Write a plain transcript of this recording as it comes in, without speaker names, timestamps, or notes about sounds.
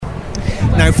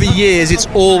Now, for years, it's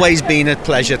always been a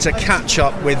pleasure to catch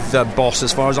up with the boss,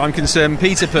 as far as I'm concerned.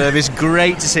 Peter Purves,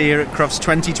 great to see you here at Crufts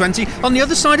 2020. On the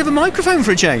other side of a microphone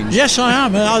for a change. Yes, I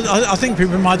am. I think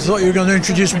people might have thought you were going to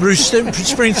introduce Bruce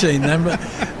Springsteen then, but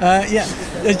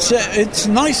it's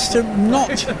nice to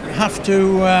not have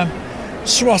to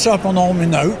swat up on all my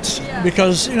notes,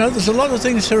 because there's a lot of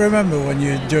things to remember when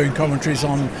you're doing commentaries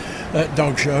on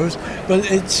dog shows, but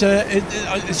it's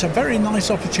a very nice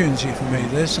opportunity for me,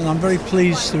 this, and I'm very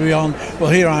pleased to be on. Well,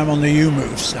 here I am on the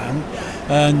YuMove stand,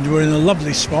 and we're in a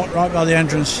lovely spot right by the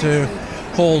entrance to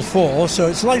Hall 4, so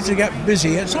it's likely to get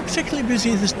busy. It's not particularly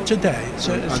busy today.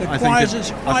 I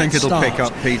think it'll pick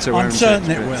up, Peter. I'm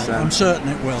certain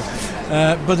it will.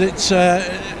 But it's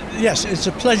yes, it's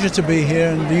a pleasure to be here,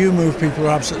 and the YuMove people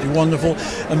are absolutely wonderful.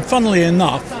 And funnily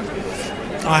enough,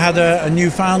 I had a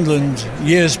Newfoundland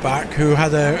years back who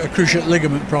had a cruciate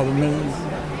ligament problem,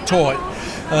 tore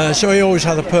it, so he always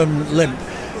had a permanent limp.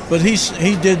 But he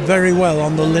did very well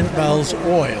on the Lint Bells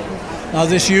oil. Now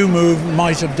this YuMove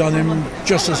might have done him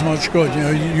just as much good.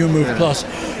 YuMove Plus,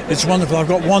 it's wonderful. I've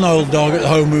got one old dog at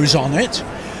home who's on it.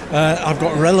 I've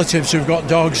got relatives who've got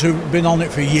dogs who've been on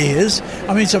it for years.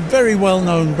 I mean, it's a very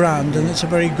well-known brand, and it's a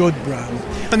very good brand.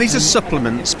 And these are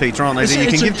supplements, Peter, aren't they, that you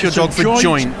can give to your dog for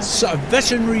joints? A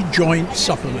veterinary joint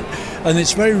supplement. And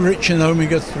it's very rich in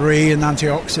omega-3 and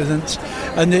antioxidants.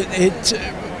 And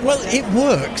it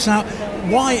works. Now,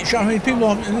 why? I mean,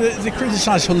 people they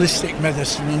criticise holistic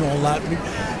medicine and all that.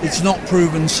 It's not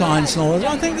proven science and all that.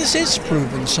 I think this is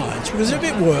proven science, because if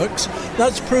it works,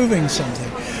 that's proving something.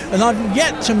 And I've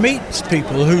yet to meet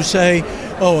people who say,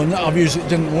 "Oh, and I've used it,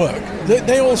 didn't work."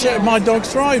 They all say, "My dog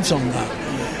thrives on that."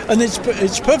 And it's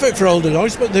perfect for older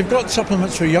dogs, but they've got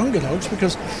supplements for younger dogs,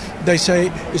 because they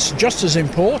say it's just as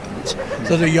important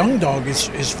that a young dog is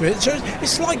fit. So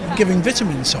it's like giving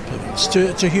vitamin supplements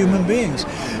to human beings.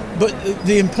 But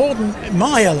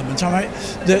my element,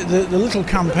 the little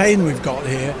campaign we've got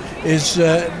here is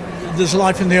there's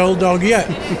life in the old dog yet.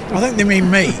 I think they mean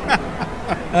me.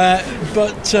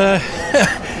 But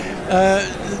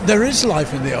there is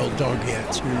life in the old dog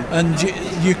yet. And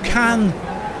you can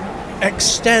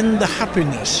extend the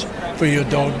happiness for your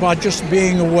dog by just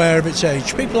being aware of its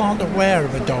age. People aren't aware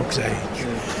of a dog's age.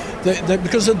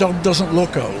 Because the dog doesn't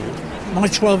look old. My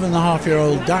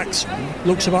 12-and-a-half-year-old Dachshund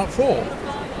looks about 4.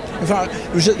 In fact,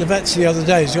 he was at the vet's the other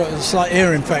day. He's got a slight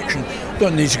ear infection.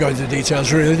 Don't need to go into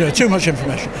details, really. Too much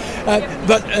information.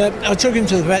 But I took him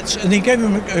to the vet's, and he gave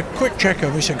him a quick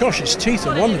check-over. He said, "Gosh, his teeth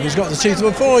are wonderful. He's got the teeth of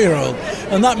a 4-year-old."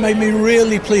 And that made me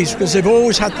really pleased, because they've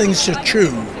always had things to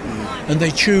chew. And they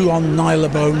chew on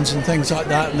nyla bones and things like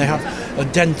that, and they have a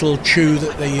dental chew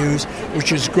that they use,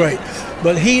 which is great.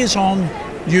 But he is on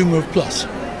YuMove Plus,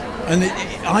 and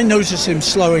I noticed him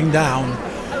slowing down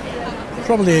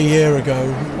probably a year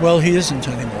ago. Well, he isn't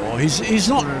anymore. He's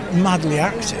not madly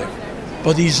active,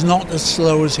 but he's not as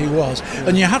slow as he was.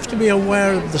 And you have to be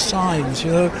aware of the signs.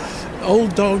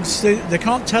 Old dogs, they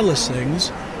can't tell us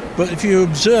things, but if you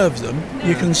observe them,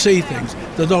 you can see things.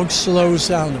 The dog slows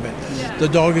down a bit. The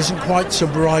dog isn't quite so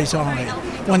bright-eyed.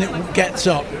 When it gets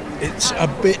up, it's a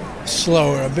bit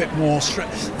slower, a bit more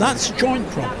stress. That's joint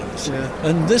problems.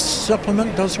 And this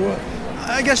supplement does work.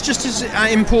 I guess just as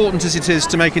important as it is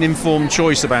to make an informed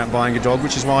choice about buying a dog,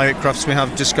 which is why at Crufts we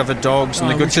have Discover Dogs and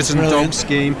the Good Citizen Dog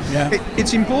Scheme,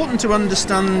 it's important to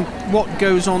understand what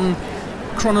goes on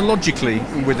chronologically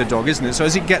with a dog, isn't it? So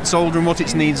as it gets older and what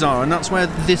its needs are, and that's where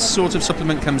this sort of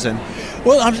supplement comes in.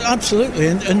 Well, absolutely,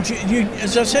 and you,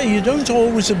 as I say, you don't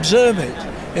always observe it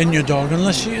in your dog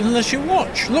unless you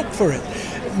watch, look for it.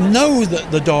 Know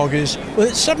that the dog is, well,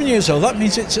 it's 7 years old. That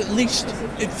means it's at least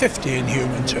 50 in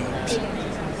human terms.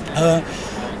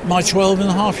 My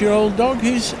 12-and-a-half-year-old dog,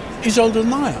 he's older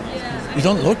than I am. You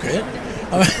don't look it.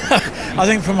 I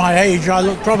think for my age, I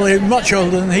look probably much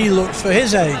older than he looks for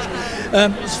his age.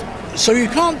 So you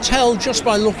can't tell just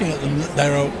by looking at them that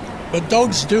they're old. But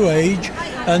dogs do age,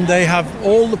 and they have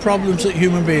all the problems that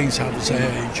human beings have as they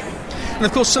age. And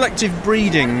of course, selective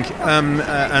breeding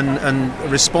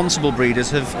and responsible breeders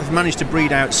have managed to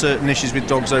breed out certain issues with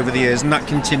dogs over the years, and that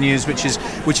continues, which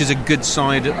is a good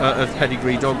side of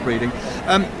pedigree dog breeding.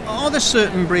 Are there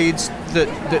certain breeds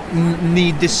that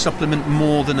need this supplement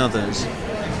more than others?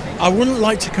 I wouldn't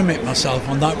like to commit myself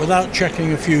on that without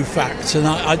checking a few facts, and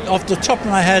I off the top of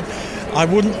my head, I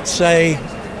wouldn't say.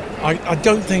 I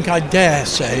don't think I dare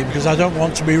say, because I don't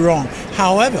want to be wrong.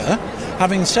 However,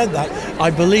 having said that,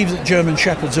 I believe that German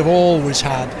Shepherds have always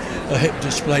had a hip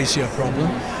dysplasia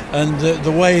problem, and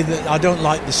the way that I don't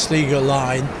like the Stiger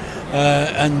line,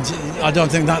 and I don't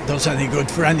think that does any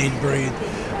good for any breed.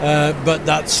 But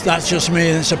that's just me,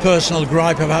 and it's a personal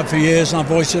gripe I've had for years, and I've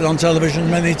voiced it on television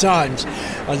many times.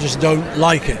 I just don't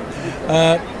like it.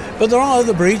 But there are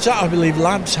other breeds. I believe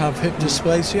labs have hip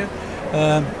dysplasia.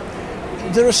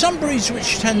 There are some breeds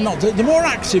which tend not to. The more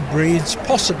active breeds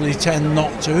possibly tend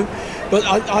not to. But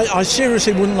I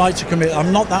seriously wouldn't like to commit.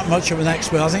 I'm not that much of an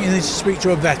expert. I think you need to speak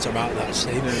to a vet about that,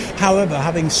 Steve. However,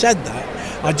 having said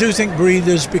that, I do think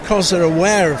breeders, because they're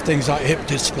aware of things like hip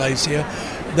dysplasia,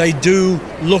 they do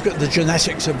look at the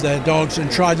genetics of their dogs and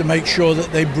try to make sure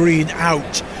that they breed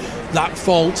out that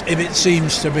fault if it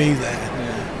seems to be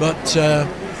there. But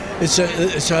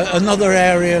it's another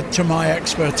area to my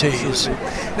expertise.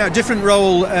 Now, different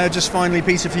role, just finally,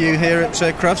 Peter, for you here at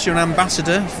Crufts. You're an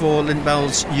ambassador for Lint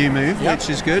Bell's YuMove, which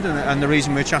is good, and the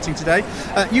reason we're chatting today.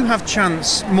 You have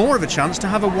more of a chance to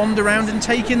have a wander around and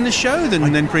take in the show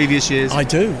than previous years. I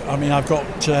do. I mean, I've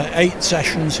got 8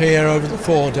 sessions here over the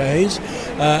 4 days.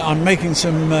 I'm making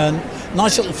some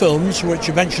nice little films, which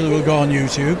eventually will go on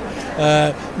YouTube.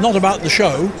 Not about the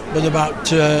show, but about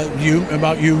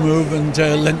YuMove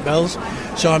and Lint Bells.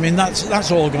 So I mean,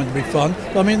 that's all going to be fun.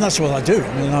 But, I mean, that's what I do.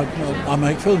 I mean, I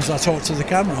make films. I talk to the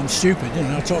camera. I'm stupid,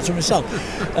 I talk to myself.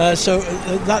 So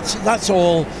that's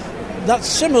all. That's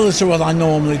similar to what I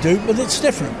normally do, but it's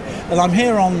different. And I'm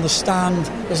here on the stand,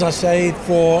 as I say,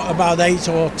 for about 8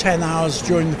 or 10 hours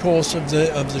during the course of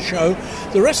the show.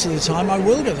 The rest of the time, I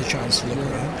will get a chance to look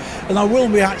around. And I will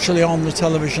be actually on the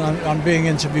television. I'm being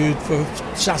interviewed for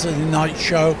Saturday night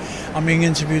show. I'm being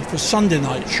interviewed for Sunday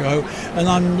night show. And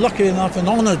I'm lucky enough and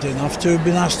honoured enough to have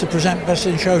been asked to present Best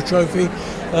in Show trophy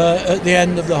at the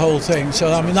end of the whole thing.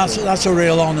 So, I mean, that's a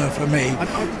real honour for me.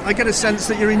 I get a sense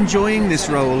that you're enjoying this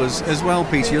role as well,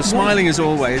 Peter. You're smiling as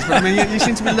always, but I mean, you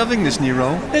seem to be loving this new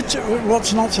role. It's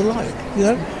what's not to like,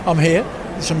 I'm here,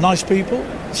 some nice people,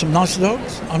 some nice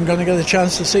dogs. I'm going to get a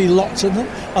chance to see lots of them.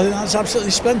 I think that's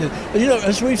absolutely splendid. And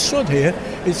as we've stood here,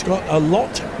 it's got a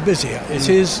lot busier. It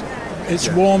is. It's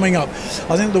warming up.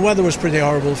 I think the weather was pretty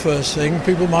horrible first thing.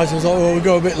 People might have thought, we'll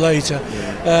go a bit later.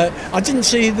 I didn't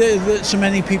see so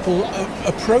many people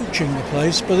approaching the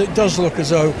place, but it does look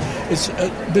as though it's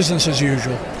business as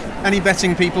usual. Any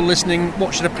betting people listening,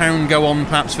 what should £1 go on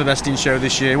perhaps for Best in Show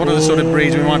this year? What are the sort of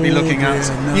breeds we might be looking at?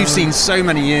 No. You've seen so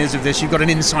many years of this, you've got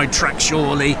an inside track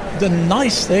surely. The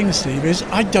nice thing, Steve, is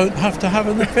I don't have to have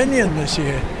an opinion this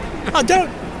year. I don't.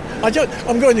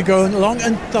 I'm going to go along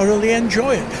and thoroughly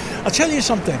enjoy it. I'll tell you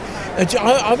something.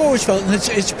 I've always felt, and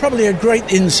it's probably a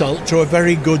great insult to a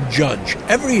very good judge.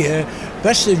 Every year,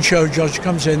 Best in Show judge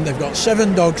comes in, they've got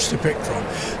 7 dogs to pick from.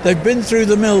 They've been through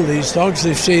the mill, these dogs.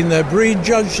 They've seen their breed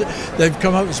judged. They've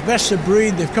come out as best of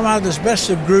breed. They've come out as best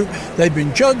of group. They've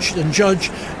been judged,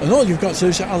 and all you've got to do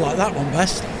is say, I like that one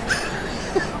best.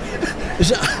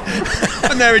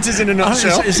 And there it is in a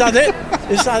nutshell. Is that it?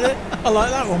 Is that it? I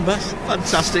like that one best.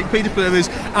 Fantastic. Peter Purves,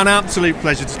 an absolute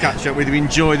pleasure to catch up with you.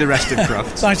 Enjoy the rest of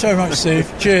Crufts. Thanks very much,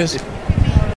 Steve. Cheers.